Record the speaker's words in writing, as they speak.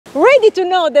Ready to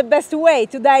know the best way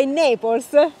to die in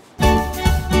Naples?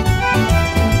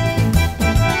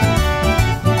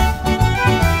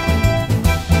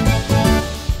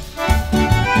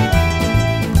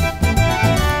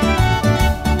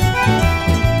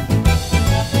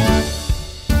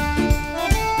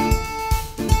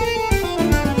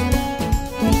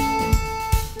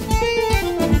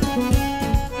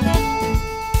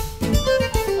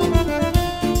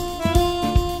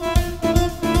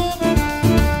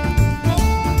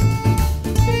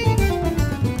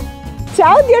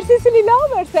 Ciao dear Sicily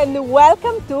lovers and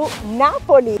welcome to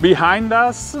Napoli! Behind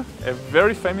us, a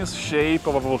very famous shape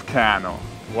of a volcano,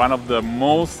 one of the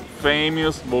most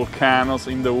famous volcanoes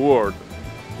in the world,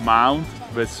 Mount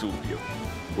Vesuvio.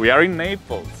 We are in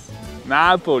Naples,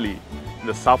 Napoli, in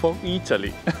the south of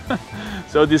Italy.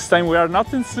 So this time we are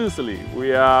not in Sicily,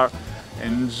 we are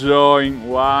enjoying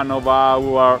one of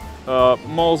our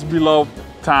most beloved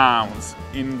towns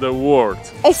in the world.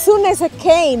 As soon as I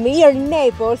came here in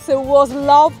Naples, it was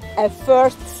love at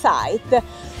first sight.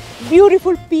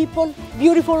 Beautiful people,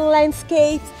 beautiful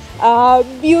landscapes,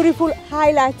 beautiful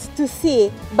highlights to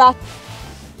see. But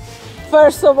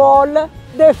first of all,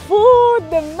 the food,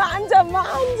 the mangia.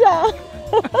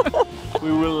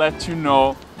 We will let you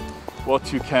know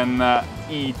what you can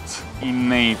eat in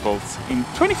Naples in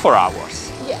 24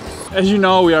 hours. Yes. As you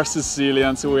know, we are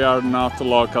Sicilians, we are not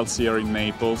locals here in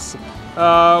Naples.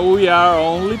 We are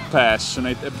only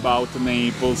passionate about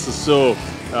Naples, so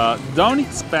don't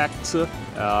expect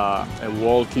a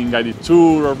walking guided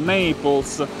tour of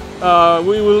Naples.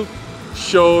 We will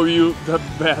show you the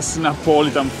best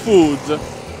Napolitan food,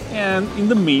 and in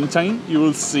the meantime you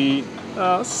will see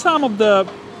some of the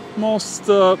most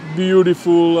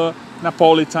beautiful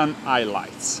Napolitan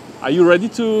highlights. Are you ready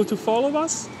to follow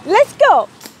us? Let's go!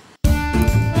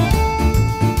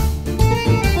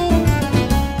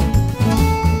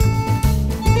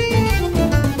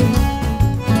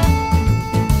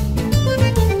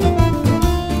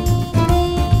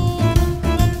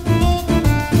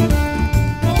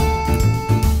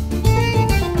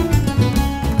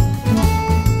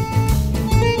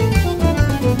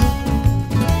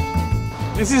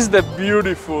 This is the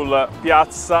beautiful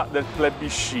Piazza del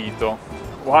Plebiscito,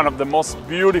 one of the most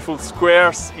beautiful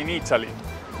squares in Italy.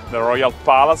 The Royal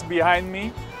Palace behind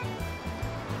me.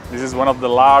 This is one of the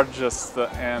largest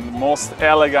and most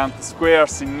elegant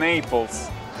squares in Naples.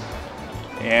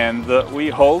 And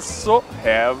we also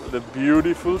have the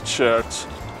beautiful church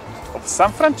of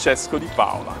San Francesco di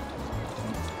Paola,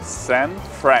 St.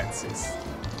 Francis.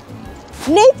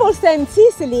 Naples and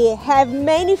Sicily have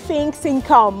many things in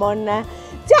common.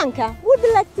 Gianca, would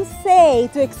you like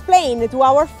to explain to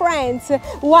our friends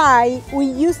why we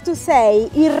used to say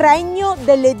il regno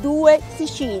delle due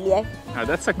Sicilie?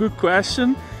 That's a good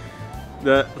question.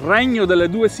 The Regno delle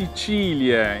due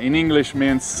Sicilie in English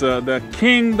means the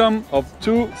kingdom of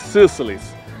two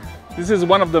Sicilies. This is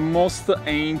one of the most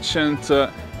ancient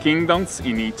kingdoms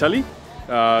in Italy.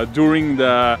 During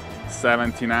the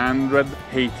 1700,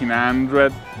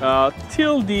 1800,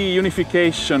 till the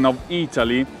unification of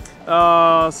Italy,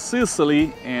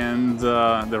 Sicily and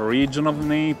the region of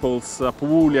Naples,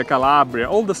 Puglia, Calabria,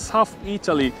 all the South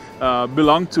Italy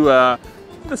belong to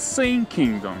the same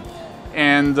kingdom.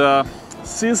 And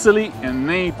Sicily and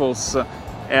Naples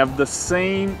have the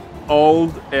same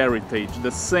old heritage,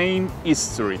 the same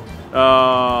history.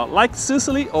 Like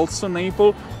Sicily, also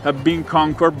Naples have been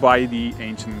conquered by the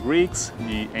ancient Greeks,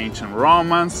 the ancient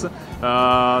Romans,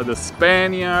 the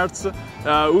Spaniards.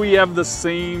 We have the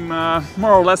same,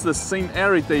 more or less the same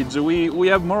heritage. We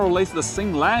have more or less the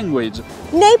same language.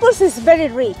 Naples is very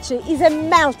rich. It's a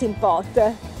melting pot.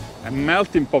 A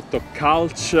melting pot of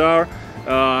culture,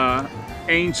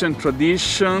 ancient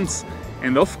traditions,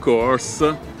 and of course,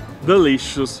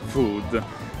 delicious food.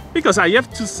 Because I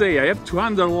have to say, I have to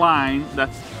underline that,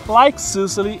 like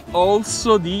Sicily,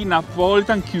 also the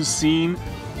Napolitan cuisine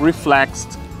reflects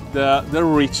the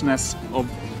richness of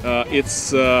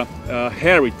its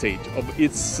heritage, of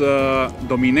its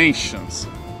dominations.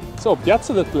 So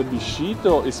Piazza del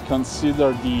Plebiscito is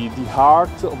considered the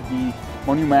heart of the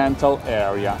monumental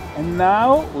area. And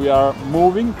now we are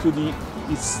moving to the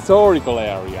historical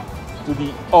area, to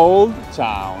the old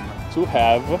town, to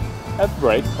have a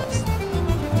breakfast.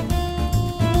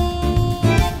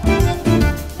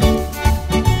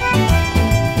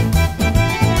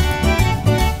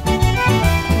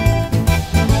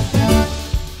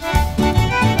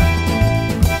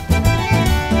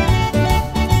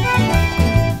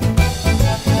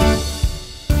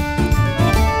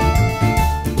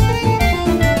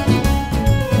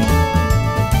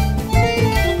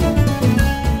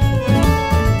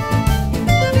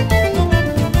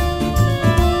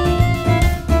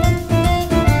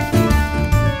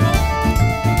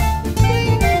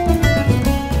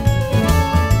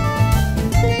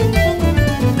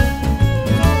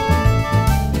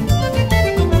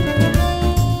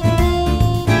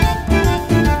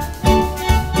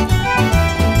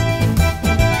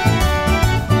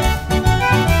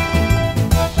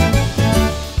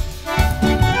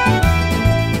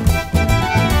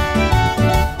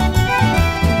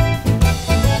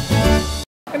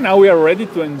 And now we are ready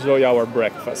to enjoy our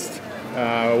breakfast.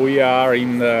 We are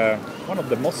in one of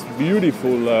the most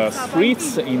beautiful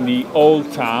streets in the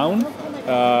old town.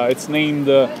 It's named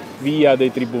Via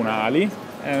dei Tribunali,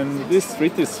 and this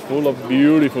street is full of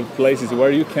beautiful places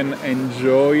where you can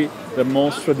enjoy the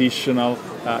most traditional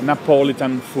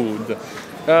Napolitan food.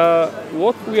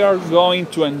 What we are going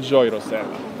to enjoy,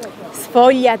 Rosella?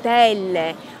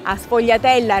 Sfogliatelle, a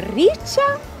sfogliatella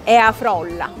riccia e a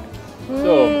frolla.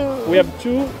 So we have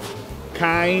two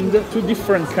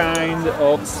different kind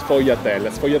of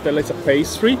sfogliatelle. Sfogliatelle is a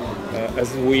pastry, a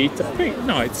sweet.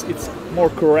 No, it's more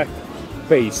correct,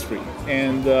 pastry.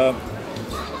 And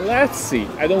let's see.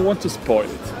 I don't want to spoil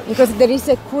it Because there is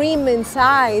a cream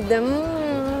inside.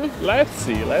 Let's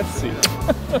see. Let's see.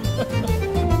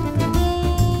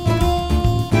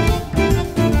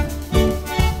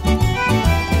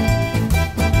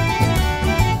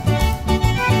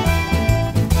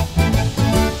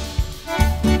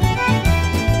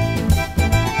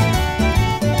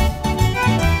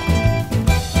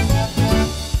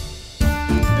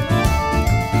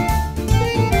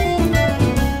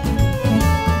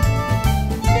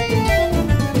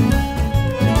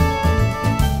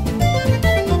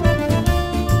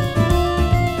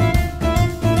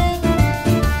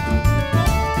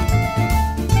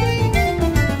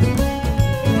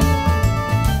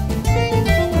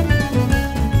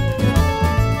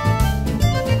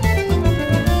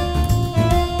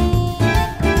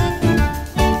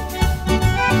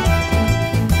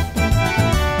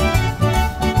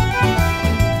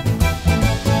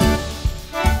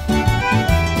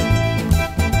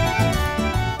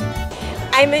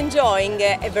 I'm enjoying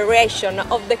a variation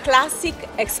of the classic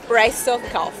espresso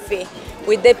coffee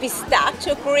with the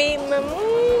pistachio cream.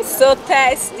 So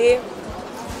tasty!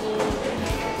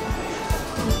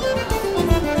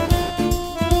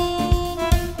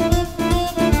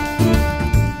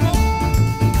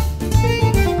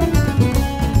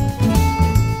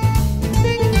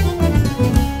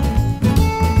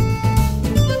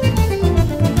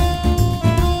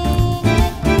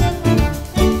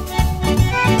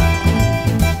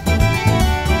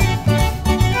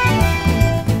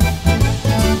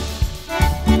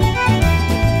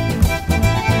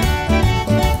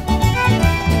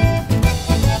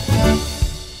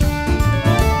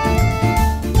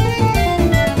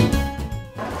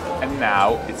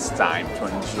 Now it's time to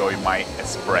enjoy my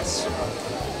espresso.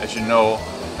 As you know,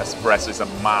 espresso is a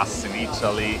must in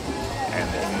Italy and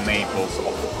in Naples,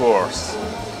 of course.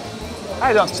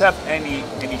 I don't have any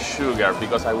sugar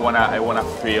because I wanna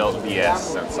feel the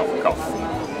essence of coffee.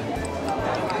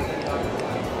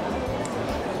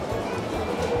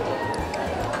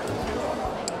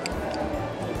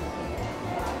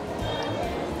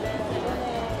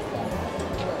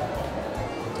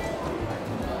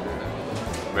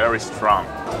 Very strong.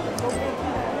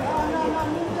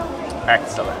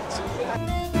 Excellent.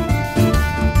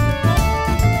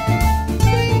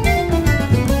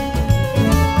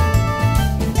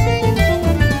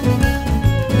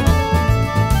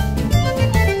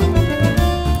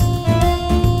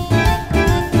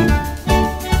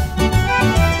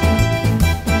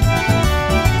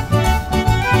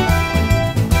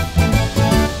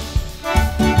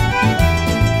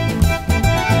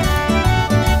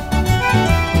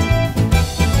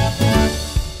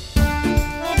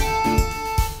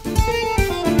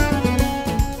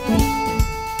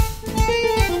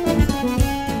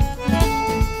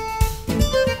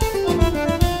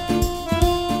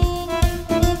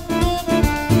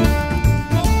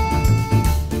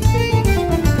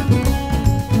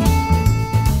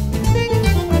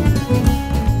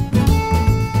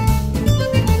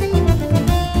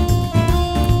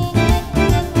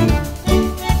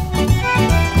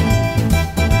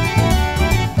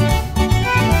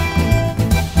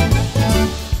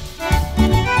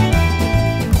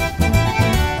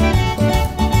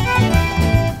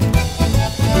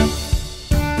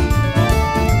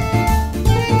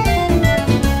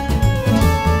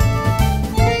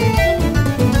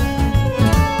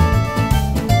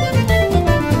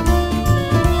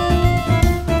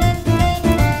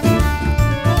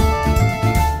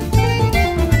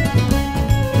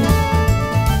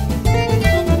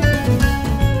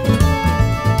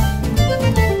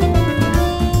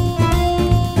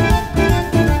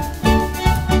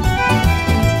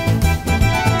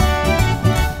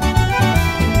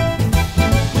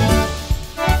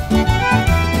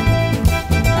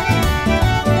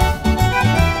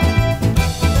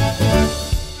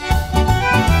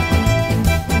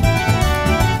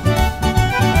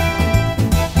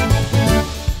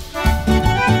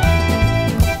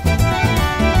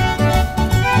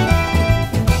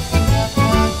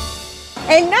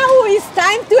 And now it's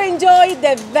time to enjoy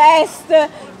the best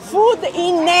food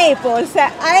in Naples.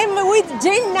 I'm with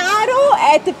Gennaro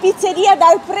at Pizzeria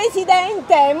dal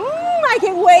Presidente. I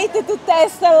can wait to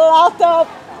test a lot of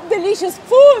delicious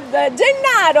food.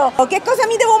 Gennaro, che cosa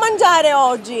mi devo mangiare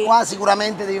oggi? Qua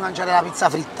sicuramente devi mangiare la pizza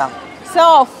fritta.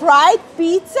 So, fried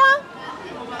pizza.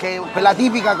 Che è quella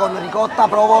tipica con ricotta,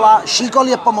 provola,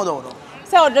 scicoli e pomodoro.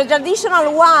 So, the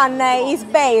traditional one is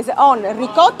based on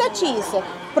ricotta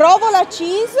cheese, provola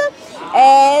cheese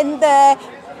and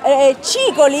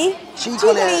cicoli.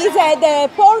 Cicoli is the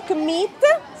pork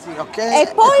meat. Sì, ok.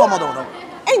 E poi pomodoro.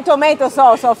 And tomato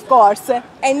sauce, of course.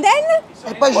 And then?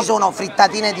 E poi ci sono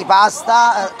frittatine di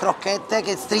pasta, crocchette,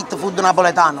 che è street food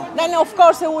napoletano. Then of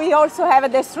course we also have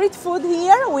the street food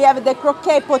here. We have the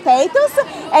croquette potatoes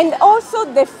and also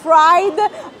the fried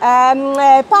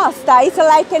pasta. It's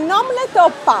like an omelette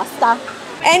of pasta.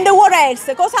 And what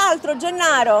else? Cos'altro,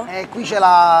 Gennaro? E qui c'è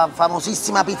la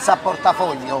famosissima pizza a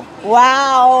portafoglio.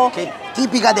 Wow! Che è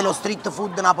tipica dello street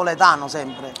food napoletano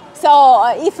sempre. So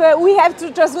if we have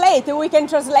to translate, we can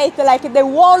translate like the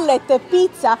wallet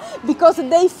pizza because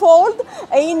they fold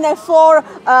in 4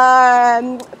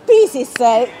 pieces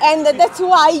and that's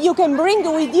why you can bring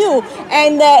with you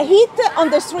and eat on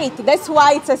the street. That's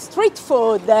why it's a street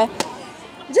food.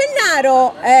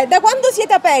 Gennaro, da quando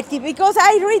siete aperti? Because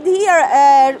I read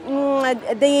here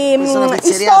the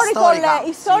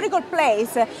historical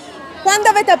place. Quando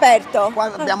avete aperto? Qua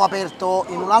abbiamo aperto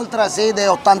in un'altra sede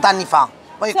 80 anni fa.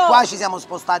 Poi qua ci siamo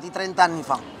spostati 30 anni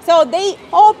fa. So they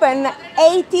opened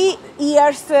 80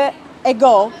 years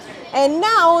ago. And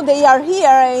now they are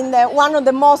here in one of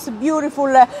the most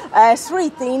beautiful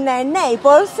streets in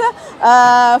Naples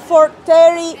for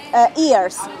 30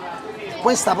 years.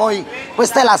 Questa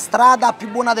è la strada più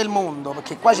buona del mondo,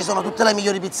 perché qua ci sono tutte le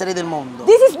migliori pizzerie del mondo.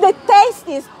 This is the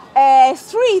tastiest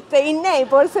street in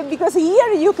Naples because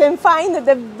here you can find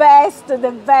the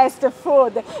best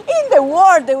food in the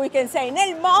world, we can say,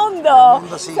 nel mondo.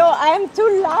 Sì. So I am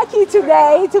too lucky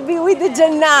today to be with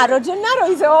Gennaro. Gennaro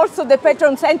is also the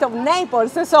patron saint of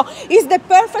Naples, so he's the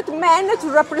perfect man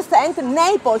to represent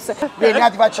Naples.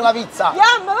 Vieni, ti faccio la pizza.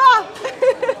 Yum, va!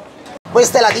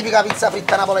 Questa è la tipica pizza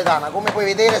fritta napoletana. Come puoi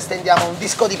vedere stendiamo un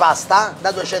disco di pasta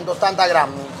da 280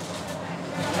 grammi.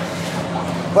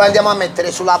 Poi andiamo a mettere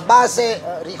sulla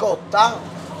base ricotta.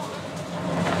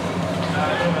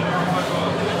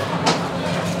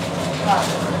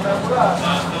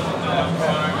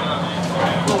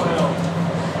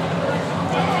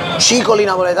 Cicoli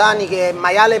napoletani, che è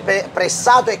maiale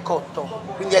pressato e cotto,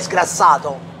 quindi è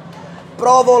sgrassato.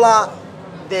 Provola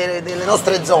delle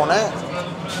nostre zone.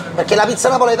 Perché la pizza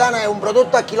napoletana è un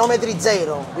prodotto a chilometri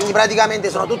zero, quindi praticamente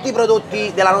sono tutti i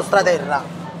prodotti della nostra terra.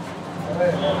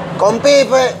 Con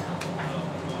pepe,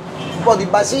 un po' di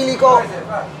basilico.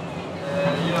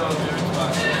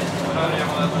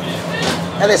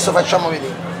 E adesso facciamo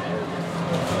vedere.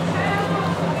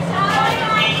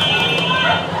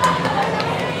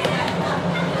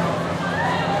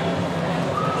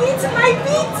 It's my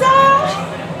pizza!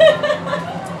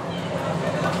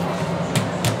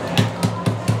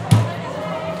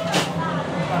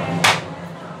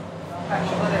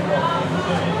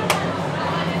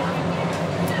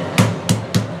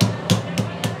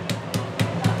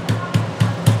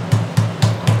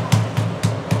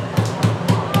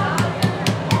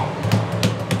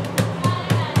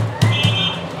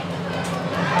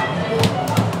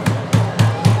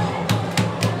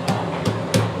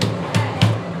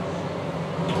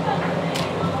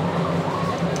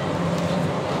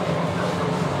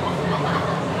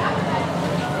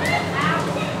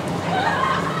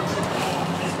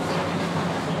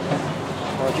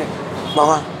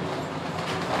 Mamma.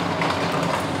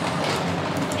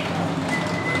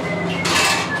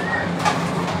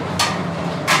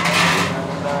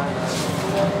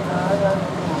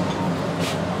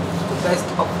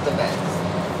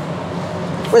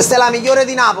 Questa è la migliore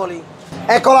di Napoli.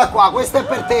 Eccola qua, questa è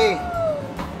per te.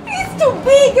 It's too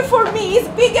big for me, it's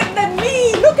bigger than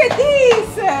me. Look at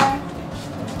this.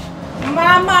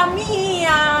 Mamma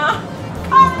mia.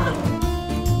 Ah.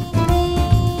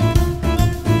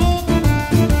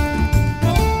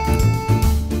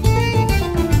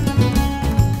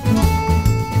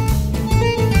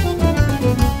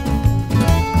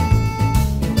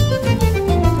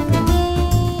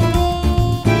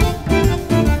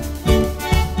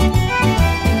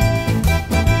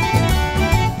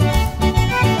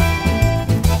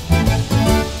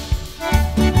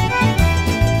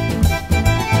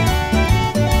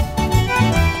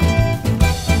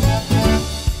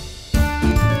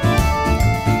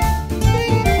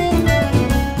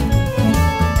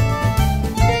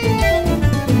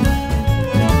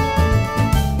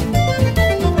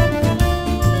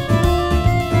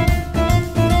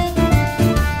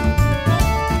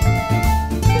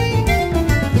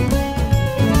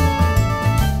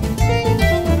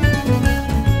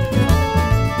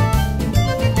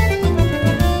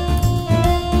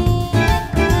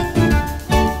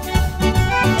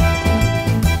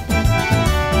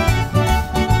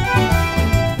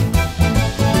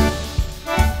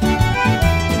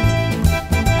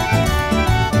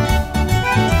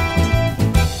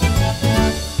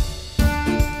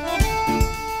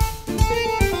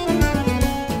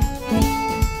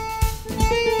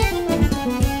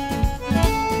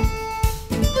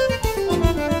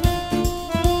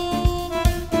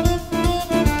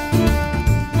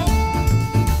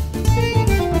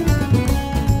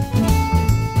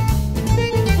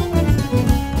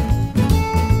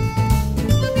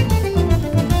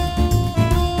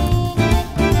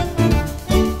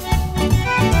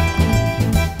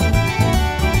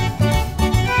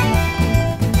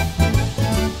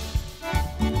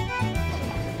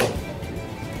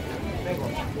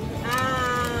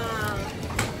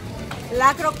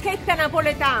 schiscetta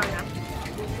napoletana.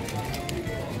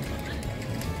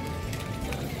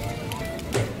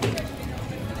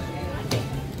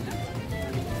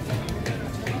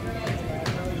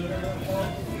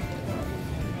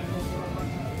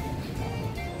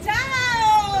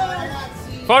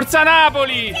 Forza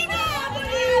Napoli!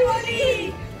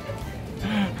 Napoli!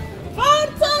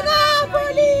 Forza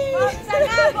Napoli! Forza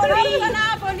Napoli! Forza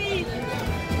Napoli!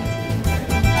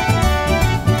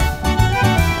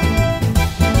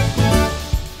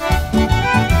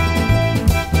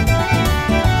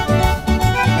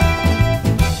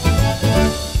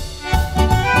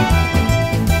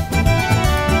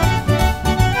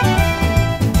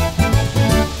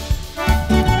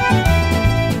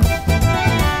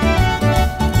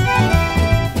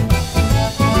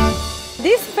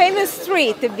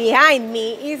 Street behind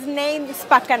me is named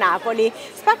Spaccanapoli.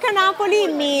 Spaccanapoli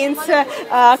means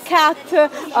cut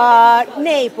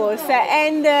Naples,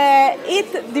 and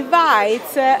it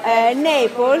divides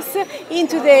Naples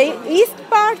into the east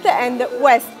part and the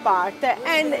west part,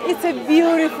 and it's a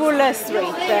beautiful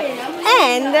street.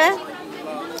 And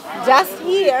just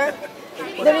here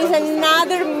there is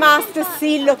another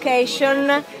must-see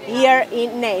location here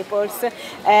in Naples,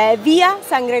 Via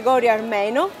San Gregorio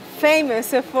Armeno,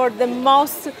 famous for the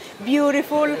most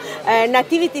beautiful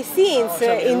nativity scenes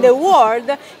in the world.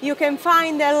 You can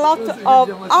find a lot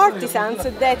of artisans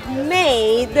that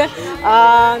made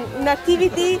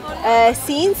nativity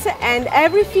scenes, and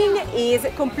everything is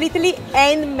completely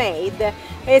handmade.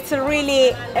 It's really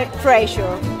a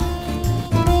treasure.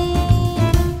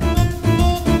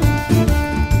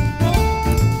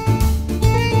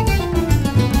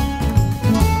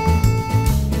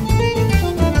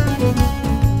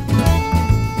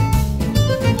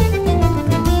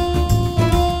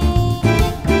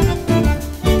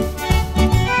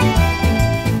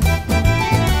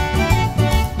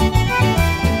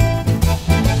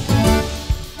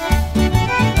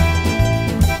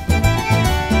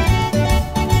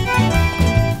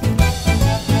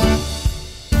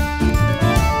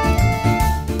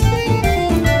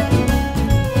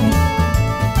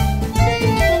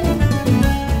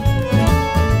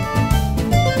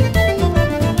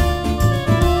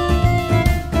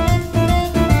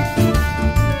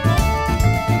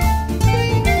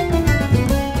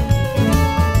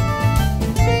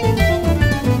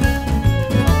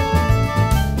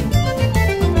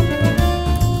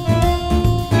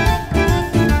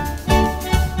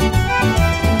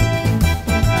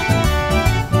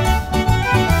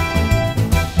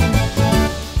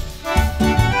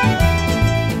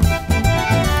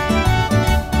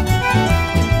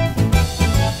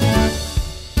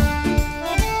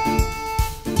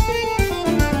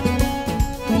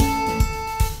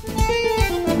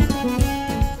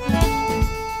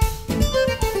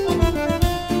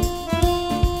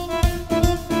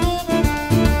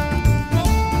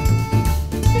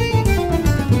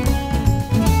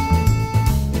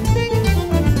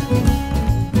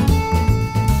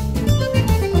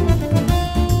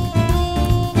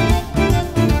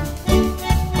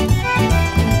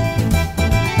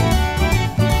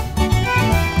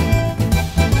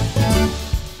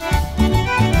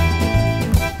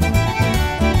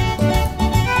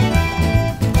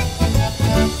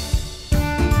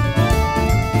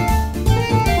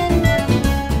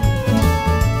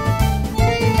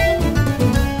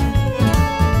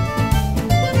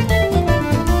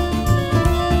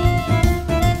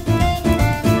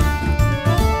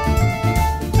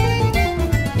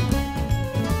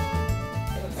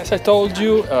 As I told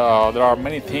you, there are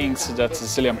many things that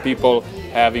Sicilian people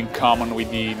have in common with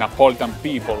the Napolitan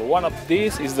people. One of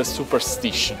these is the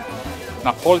superstition.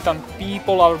 Napolitan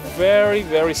people are very,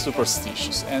 very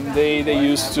superstitious, and they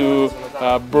used to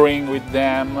bring with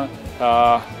them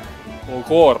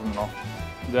corno,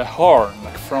 the horn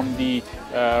from the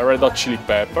red hot chili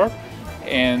pepper.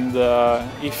 And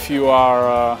if you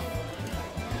are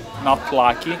not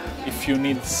lucky, if you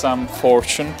need some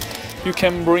fortune, you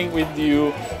can bring with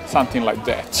you something like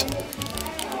that,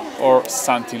 or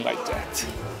something like that.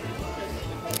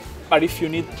 But if you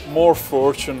need more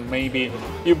fortune, maybe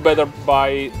you better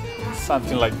buy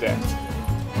something like that.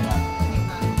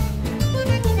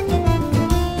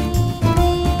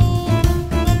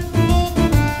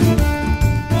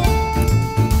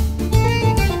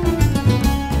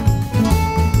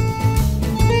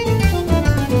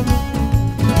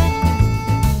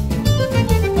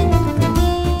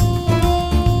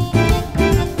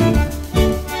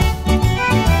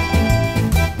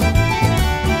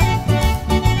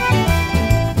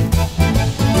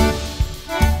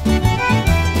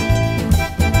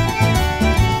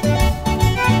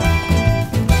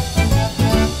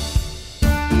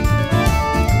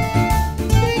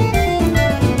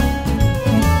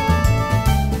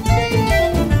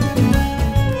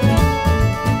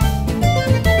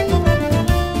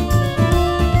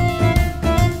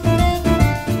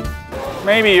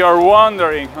 Maybe you're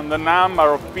wondering on the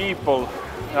number of people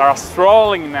that are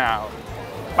strolling now,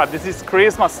 but this is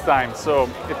Christmas time, so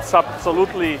it's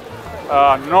absolutely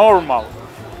normal.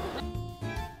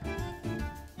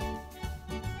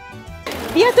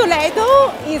 Via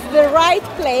Toledo is the right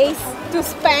place to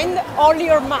spend all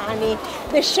your money,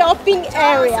 the shopping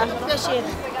area.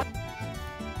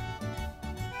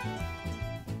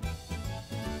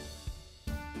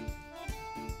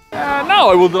 Now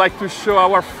I would like to show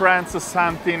our friends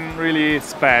something really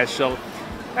special.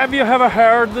 Have you ever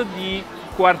heard the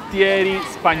quartieri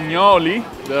spagnoli,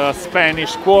 the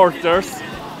Spanish quarters?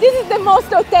 This is the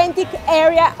most authentic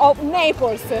area of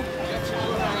Naples.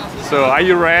 So are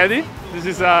you ready? This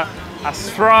is a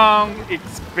strong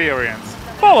experience.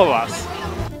 Follow us.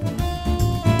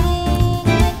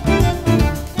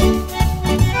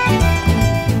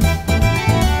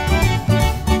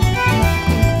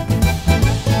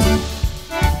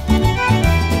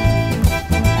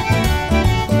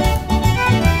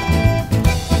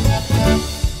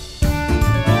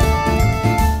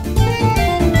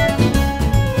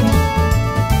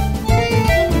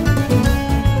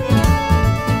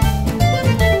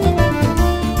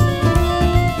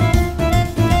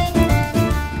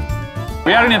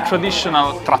 We are in a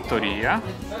traditional trattoria,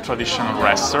 traditional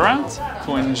restaurant,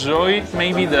 to enjoy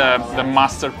maybe the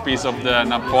masterpiece of the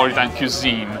Napolitan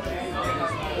cuisine.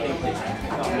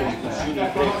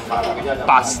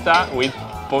 Pasta with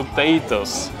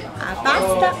potatoes.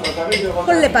 Pasta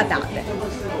con le patate.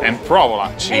 And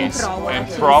provola cheese. And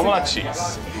provola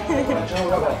cheese.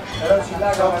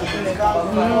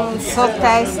 So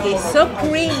tasty, so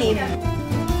creamy.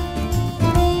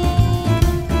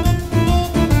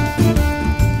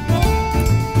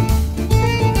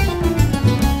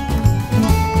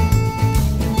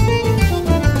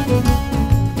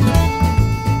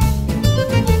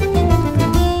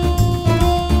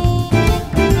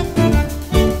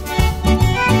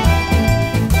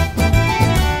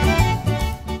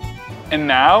 And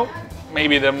now,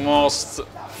 maybe the most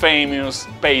famous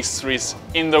pastries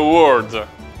in the world,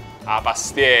 a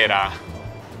pastiera.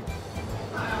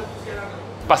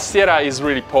 Pastiera is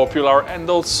really popular and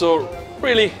also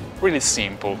really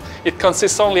simple. It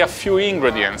consists only of a few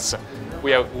ingredients.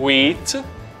 We have wheat,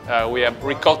 we have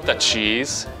ricotta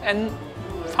cheese, and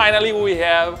finally we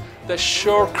have the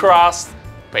short crust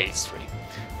pastry.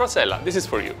 Rosella, this is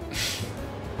for you.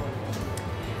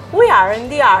 We are in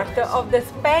the heart of the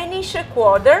Spanish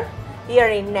Quarter here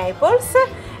in Naples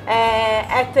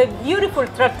at a beautiful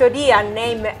trattoria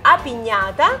named A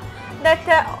Pignata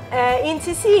that in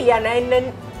Sicilian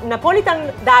and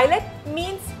Napolitan dialect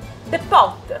means the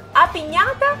pot. A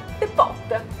Pignata, the pot.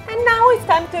 And now it's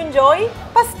time to enjoy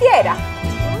pastiera.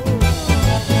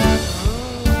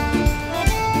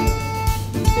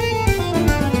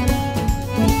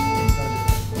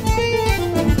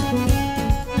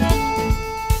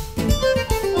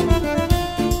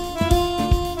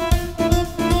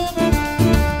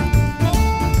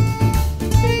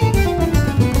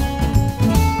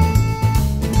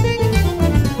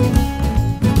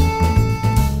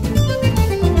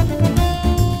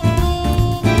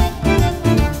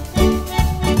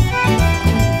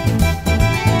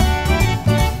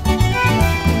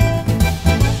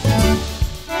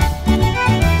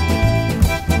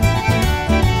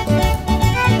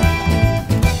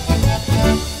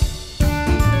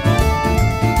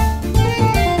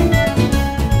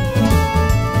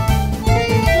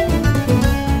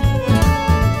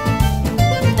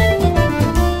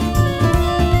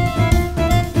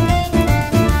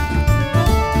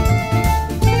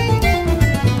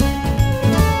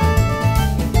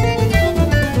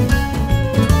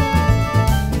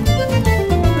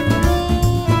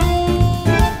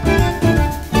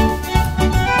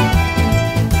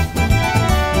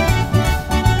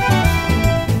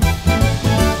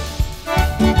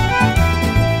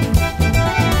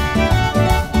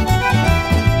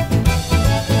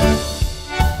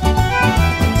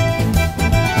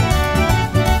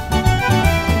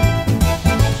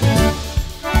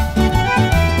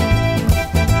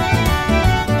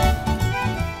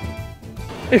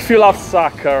 If you love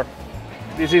soccer,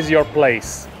 this is your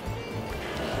place.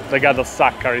 The god of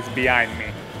soccer is behind me.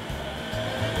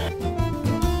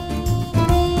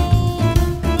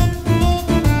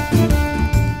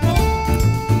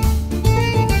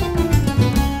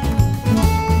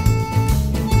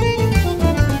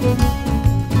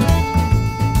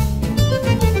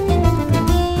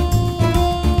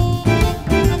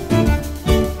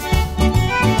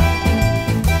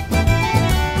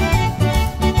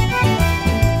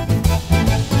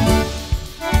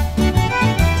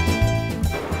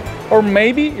 Or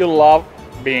maybe you love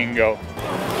bingo.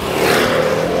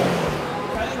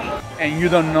 and you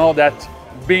don't know that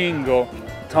Bingo,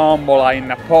 Tombola in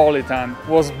Napolitan,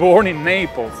 was born in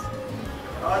Naples.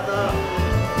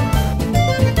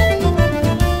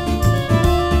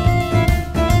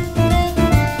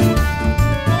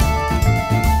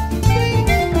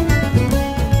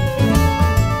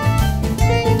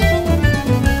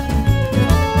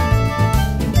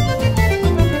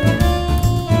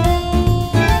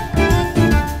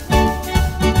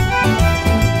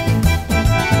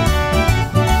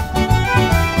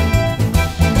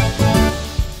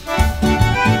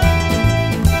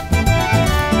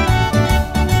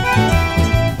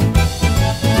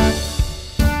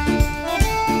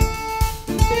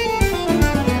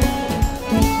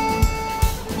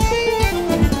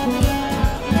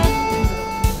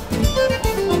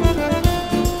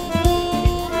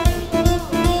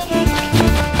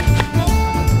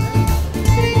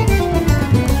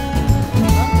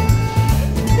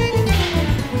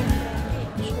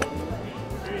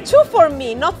 Two for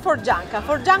me, not for Gianca.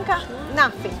 For Gianca,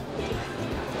 nothing.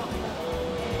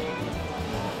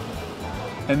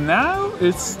 And now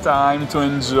it's time to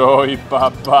enjoy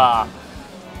Baba,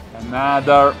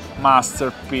 another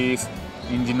masterpiece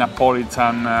in the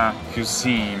Napolitan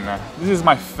cuisine. This is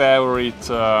my favorite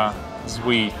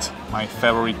sweet, my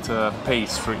favorite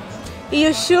pastry.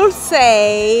 You should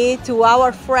say to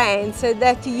our friends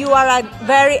that you are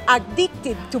very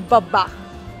addicted to Baba.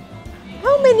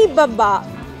 How many Baba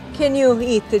can you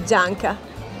eat, Gianca?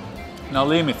 No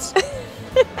limits.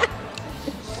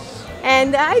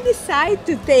 And I decided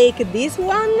to take this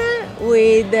one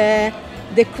with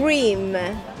the cream.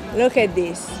 Look at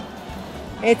this.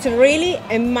 It's really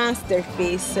a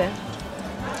masterpiece.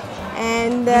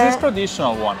 And This is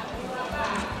traditional one.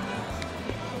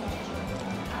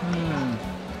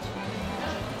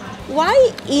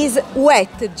 why is wet,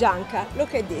 Gianca?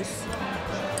 Look at this.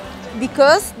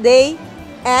 Because they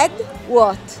add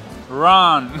what?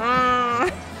 Run! Ah.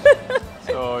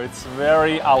 So it's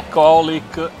very alcoholic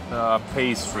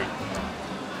pastry.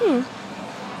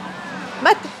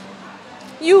 But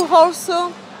you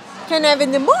also can have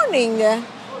in the morning.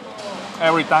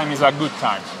 Every time is a good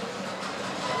time.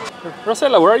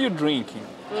 Rosella, what are you drinking?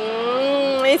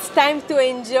 It's time to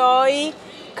enjoy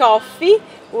coffee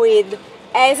with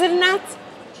hazelnut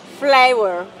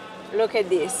flavor. Look at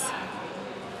this.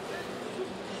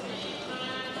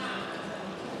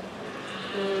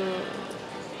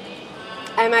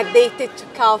 I'm addicted to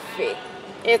coffee.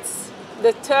 It's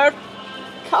the third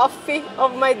coffee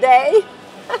of my day.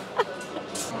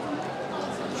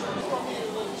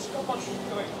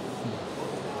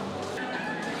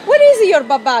 What is your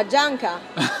Baba, Gianca?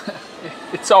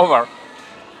 It's over.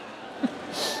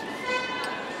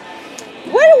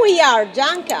 Where we are,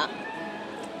 Gianca?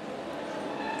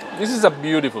 This is a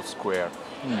beautiful square.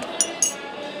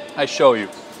 I show you.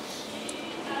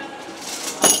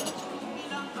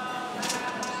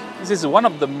 This is one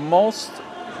of the most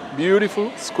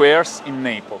beautiful squares in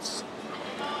Naples.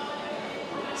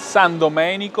 San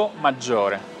Domenico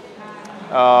Maggiore.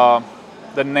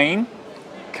 The name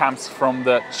comes from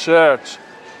the church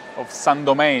of San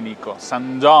Domenico,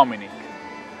 San Dominic.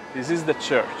 This is the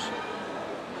church.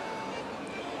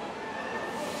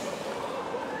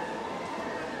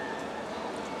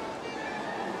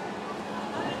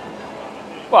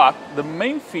 But the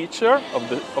main feature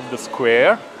of the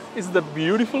square is the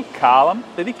beautiful column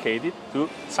dedicated to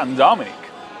San Dominic.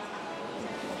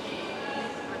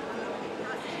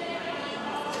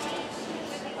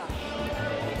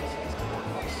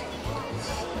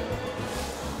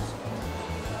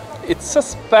 It's a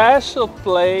special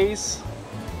place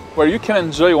where you can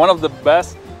enjoy one of the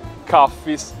best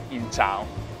coffees in town.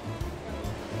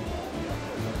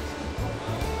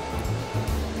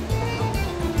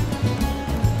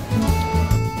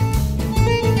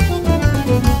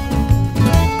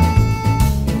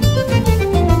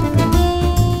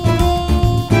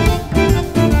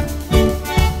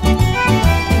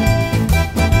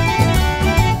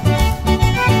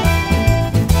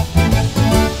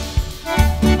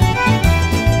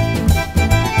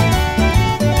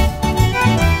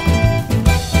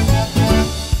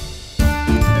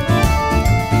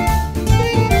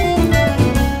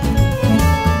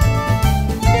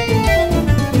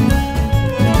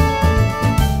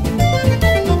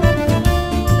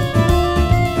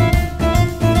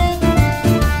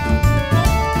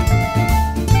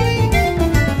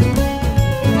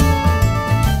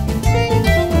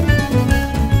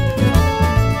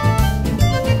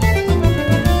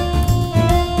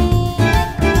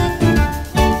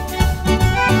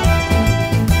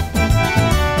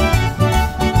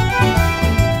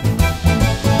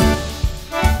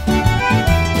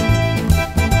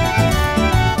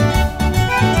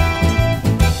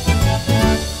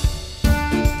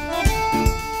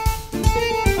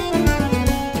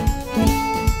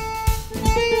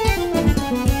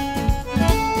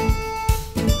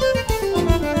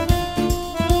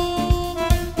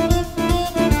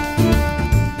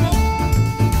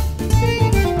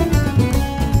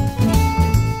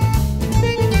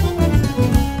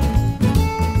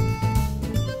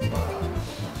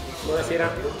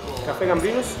 caffè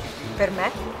Gambrinus? Per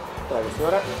me. Prego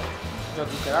signora. Già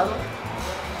zuccherato.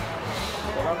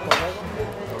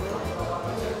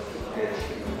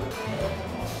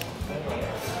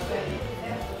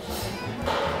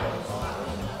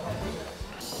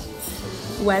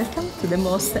 Welcome to the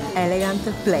most elegant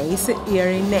place here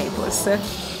in Naples.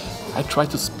 I try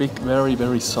to speak very,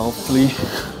 very softly.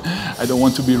 I don't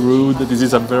want to be rude. This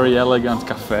is a very elegant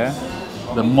cafe.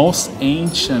 The most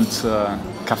ancient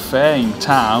cafe in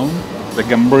town, the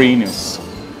Gambrinus.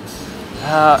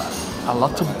 A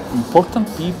lot of important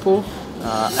people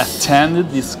attended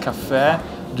this cafe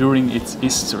during its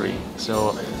history.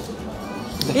 So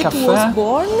the It cafe was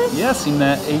born? Yes, in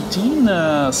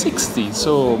 1860,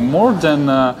 so more than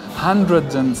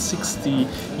 160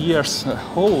 years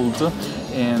old.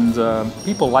 And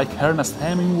people like Ernest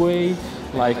Hemingway,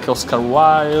 like Oscar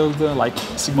Wilde, like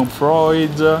Sigmund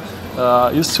Freud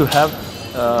used to have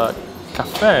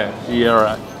cafe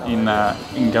here in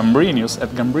Gambrinus, at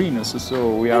Gambrinus.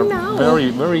 So we are very,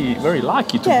 very, very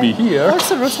lucky to be here.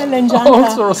 Also Rossella and Gianca.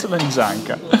 Also Rossella and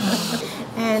Gianca.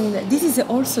 And this is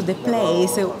also the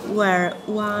place where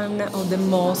one of the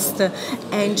most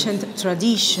ancient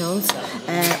traditions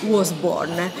was born,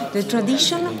 the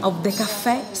tradition of the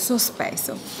caffè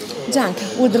sospeso. Gianca,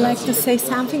 would you like to say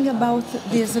something about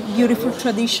this beautiful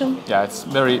tradition? Yeah, it's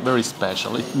very, very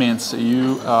special. It means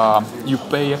you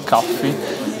pay a coffee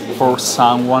for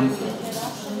someone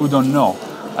who don't know,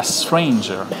 a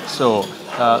stranger. So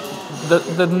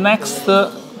the next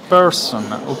person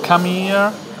who come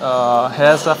here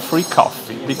has a free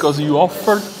coffee because you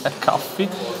offered a coffee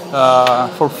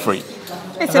for free.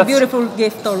 It's a beautiful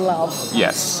gift of love.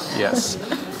 Yes, yes.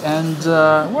 And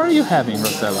what are you having,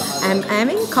 Rossella? I'm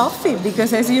having coffee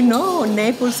because, as you know,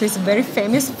 Naples is very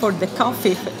famous for the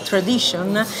coffee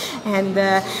tradition, and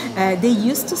they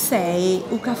used to say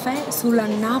 "U caffè sulla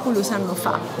Napoli sanno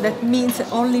fa." That means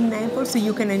only in Naples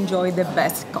you can enjoy the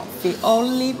best coffee.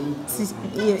 Only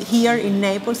here in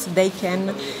Naples they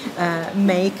can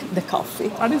make the coffee.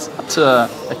 But it's not a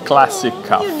classic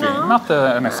coffee, not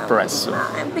an espresso.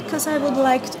 Because I would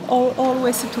like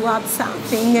always to add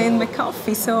something in the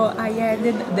coffee, so I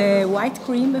added the white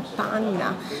cream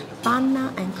panna.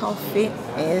 Panna and coffee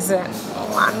is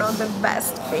one of the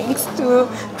best things to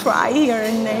try here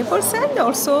in Naples, and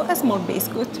also a small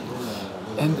biscuit.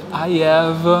 And I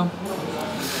have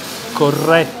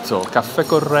corretto, caffè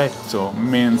corretto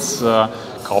means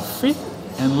coffee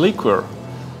and liquor.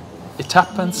 It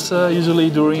happens usually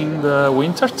during the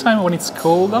winter time when it's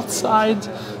cold outside,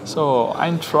 so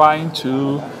I'm trying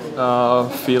to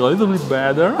feel a little bit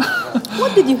better.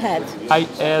 What did you add? I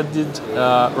added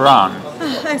rum.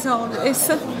 As always,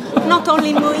 not only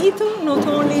in mojito, not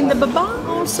only in the baba,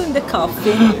 also in the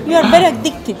coffee. You are very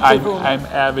addicted to rum. I'm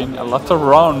having a lot of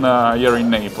rum here in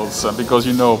Naples because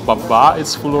you know baba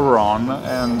is full of rum,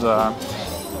 and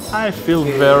I feel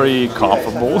very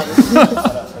comfortable.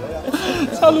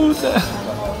 Salute!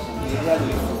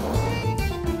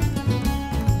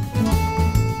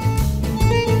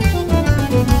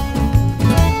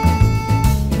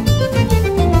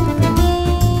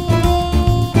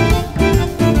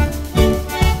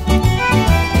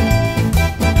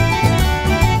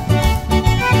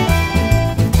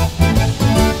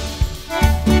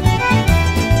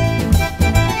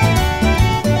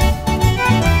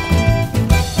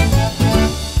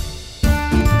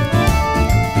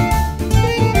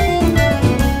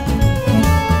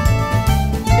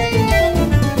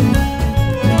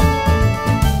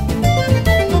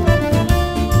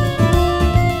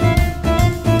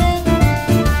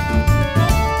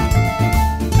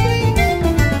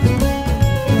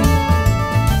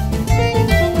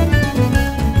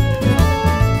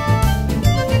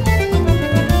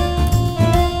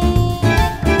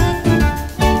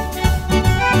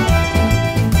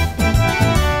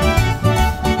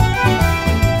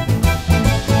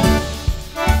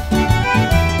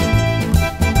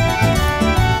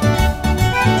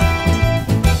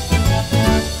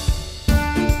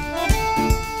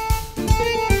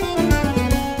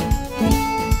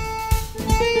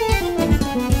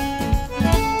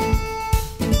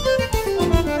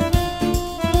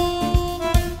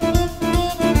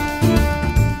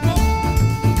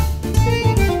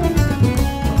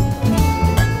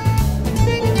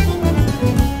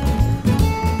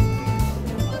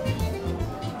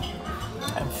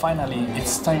 Finally,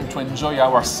 it's time to enjoy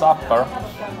our supper.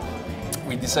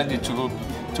 We decided to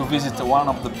visit one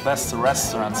of the best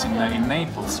restaurants in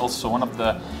Naples, also one of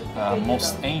the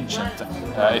most ancient.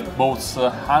 It boasts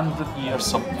 100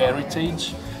 years of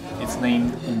heritage. It's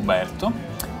named Umberto,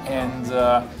 and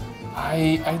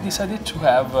I decided to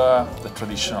have the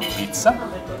traditional pizza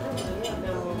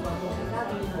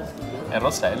And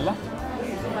Rosella?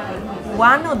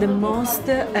 One of the most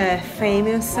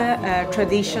famous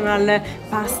traditional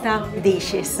pasta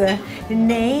dishes,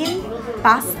 named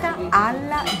pasta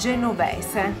alla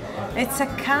genovese. It's a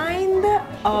kind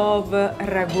of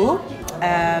ragu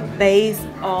based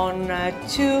on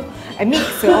a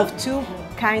mix of two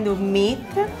kind of meat,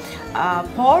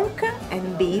 pork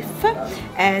and beef,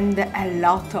 and a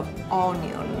lot of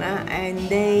onion, and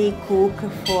they cook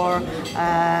for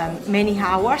many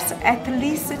hours, at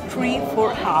least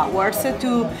 3-4 hours,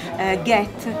 to get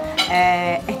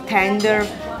a tender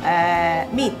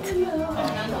meat.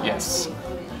 Yes.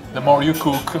 The more you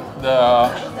cook,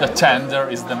 the tender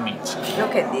is the meat.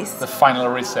 Look at this. The final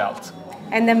result.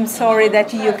 And I'm sorry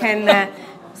that you can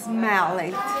smell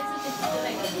it.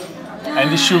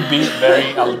 And it should be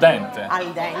very al dente.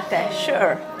 Al dente,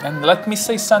 sure. And let me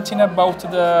say something about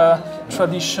the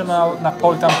traditional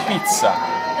Napolitan pizza.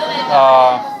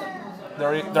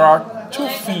 There are two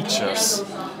features.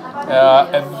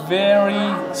 A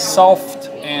very soft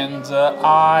and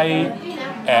high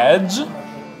edge,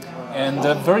 and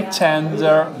a very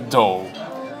tender dough.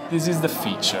 This is the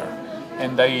feature.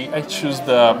 And I choose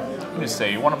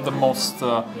one of the most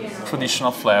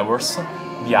traditional flavors,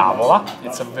 diavola.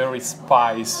 It's a very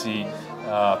spicy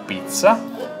pizza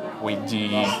with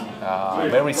the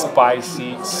very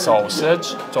spicy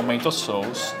sausage, tomato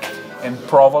sauce, and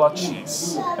provola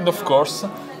cheese. And of course,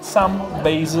 some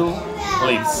basil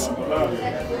leaves.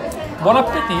 Buon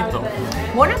appetito!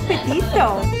 Buon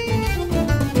appetito!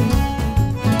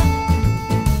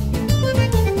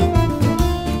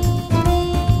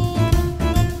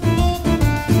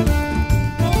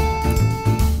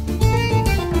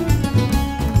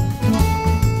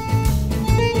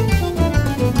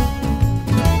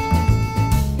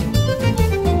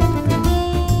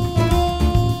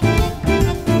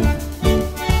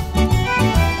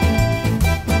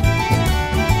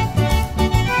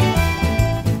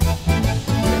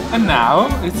 And now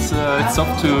it's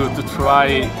up to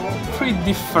try 3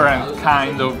 different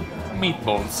kind of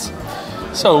meatballs.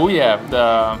 So we have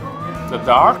the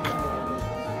dark,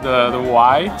 the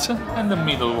white, and the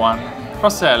middle one.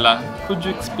 Rosella, could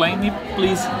you explain me,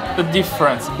 please, the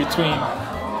difference between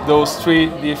those 3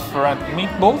 different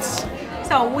meatballs?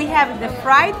 So we have the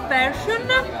fried version,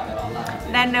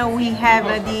 then we have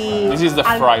the... This is the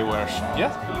fried version,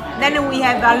 yes? Then we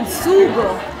have al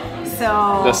sugo,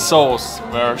 so... The sauce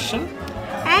version.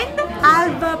 And al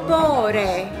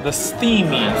vapore. The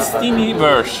steamy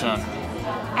version.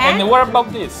 And what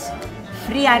about this?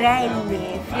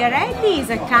 Friarelli. Friarelli is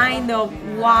a kind of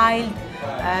wild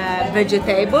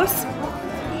vegetables,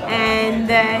 and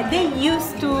they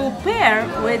used to pair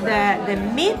with the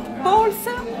meatballs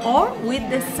or with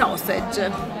the sausage.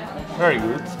 Very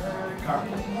good.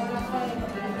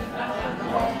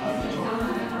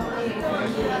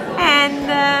 And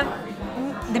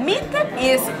the meat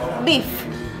is beef.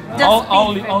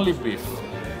 Only beef.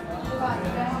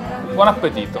 Buon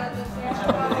appetito.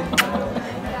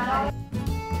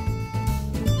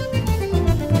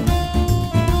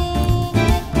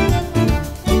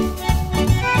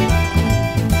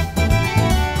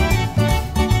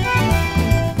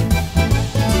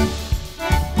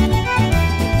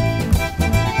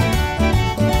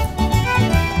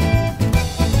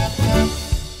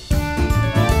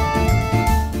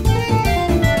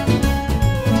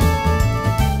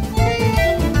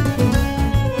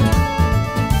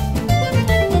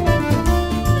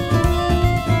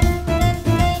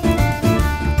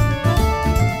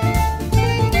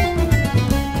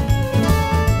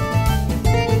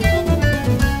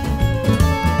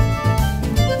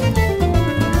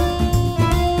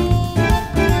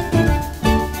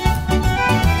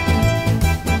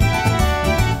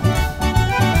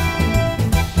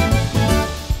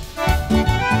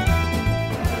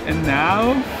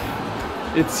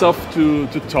 It's off to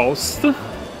toast,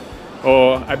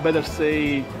 or I better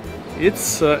say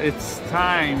it's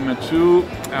time to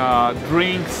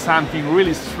drink something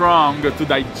really strong to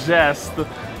digest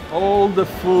all the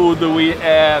food we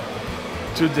had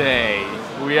today.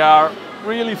 We are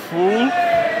really full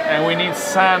and we need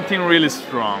something really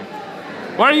strong.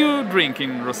 What are you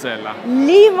drinking, Rosella?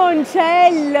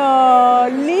 Limoncello!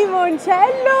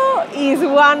 Limoncello is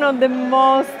one of the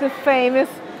most famous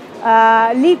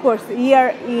liquors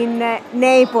here in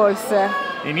Naples.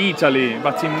 In Italy,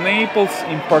 but in Naples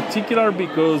in particular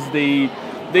because they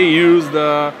use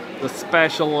the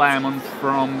special lemon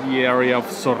from the area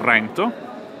of Sorrento.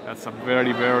 That's a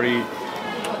very, very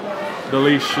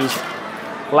delicious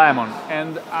lemon.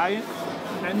 And I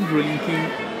am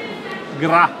drinking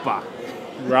grappa.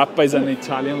 Grappa is an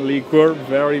Italian liquor,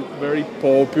 very, very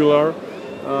popular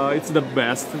it's the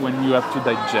best when you have to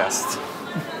digest.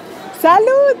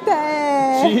 Salute!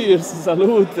 Cheers,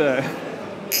 salute!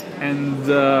 And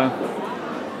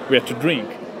we have to drink.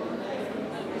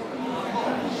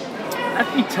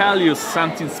 Let me tell you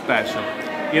something special.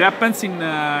 It happens in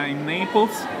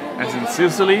Naples, as in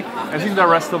Sicily, as in the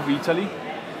rest of Italy.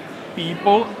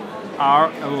 People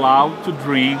are allowed to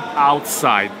drink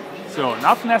outside. So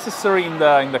not necessarily in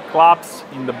the clubs,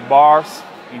 in the bars,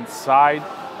 inside,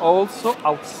 also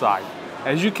outside.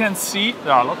 As you can see,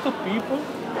 there are a lot of people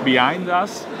behind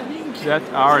us that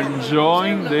are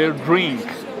enjoying their drink,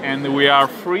 and we are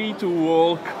free to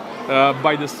walk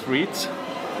by the street.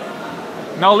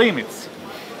 No limits.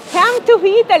 Come to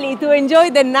Italy to enjoy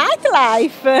the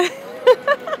nightlife.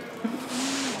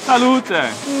 Salute!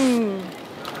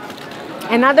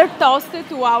 Another toast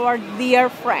to our dear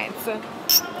friends.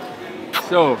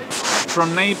 So,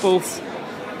 from Naples,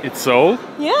 it's all.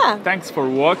 Yeah. Thanks for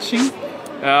watching.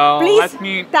 Please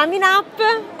thumb it up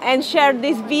and share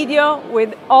this video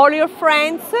with all your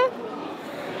friends.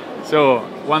 So,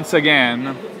 once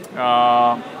again,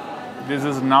 this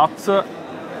is not a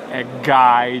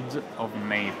guide of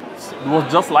Naples. It was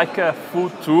just like a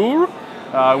food tour.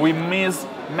 We missed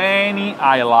many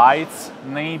highlights.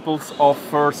 Naples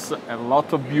offers a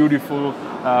lot of beautiful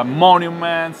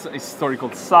monuments,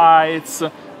 historical sites,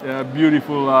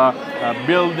 beautiful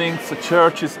buildings,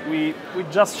 churches. We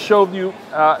just showed you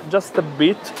just a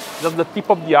bit, just the tip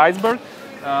of the iceberg,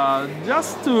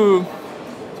 just to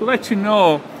let you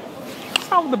know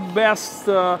some of the best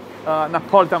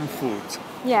Napolitan food.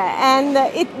 Yeah, and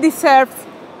it deserves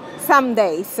some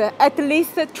days, at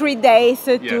least 3 days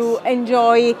to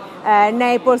enjoy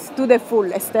Naples to the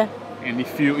fullest. And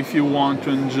if you want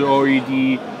to enjoy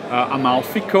the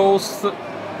Amalfi Coast,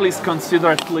 please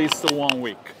consider at least 1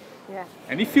 week. Yeah.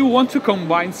 And if you want to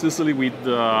combine Sicily with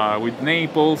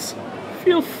Naples,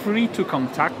 feel free to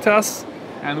contact us,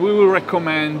 and we will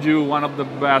recommend you one of the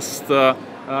best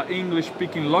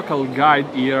English-speaking local guide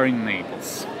here in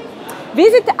Naples.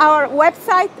 Visit our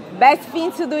website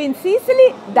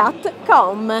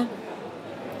bestthingstodoinsicily.com.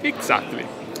 Exactly.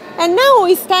 And now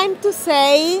it's time to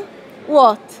say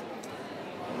what?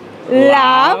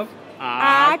 Love,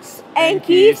 hugs and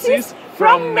kisses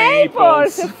from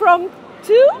Naples, from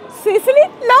 2 Sicily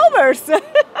lovers.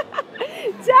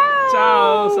 Ciao!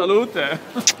 Ciao, salute!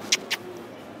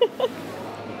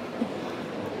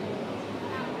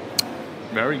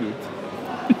 Very good.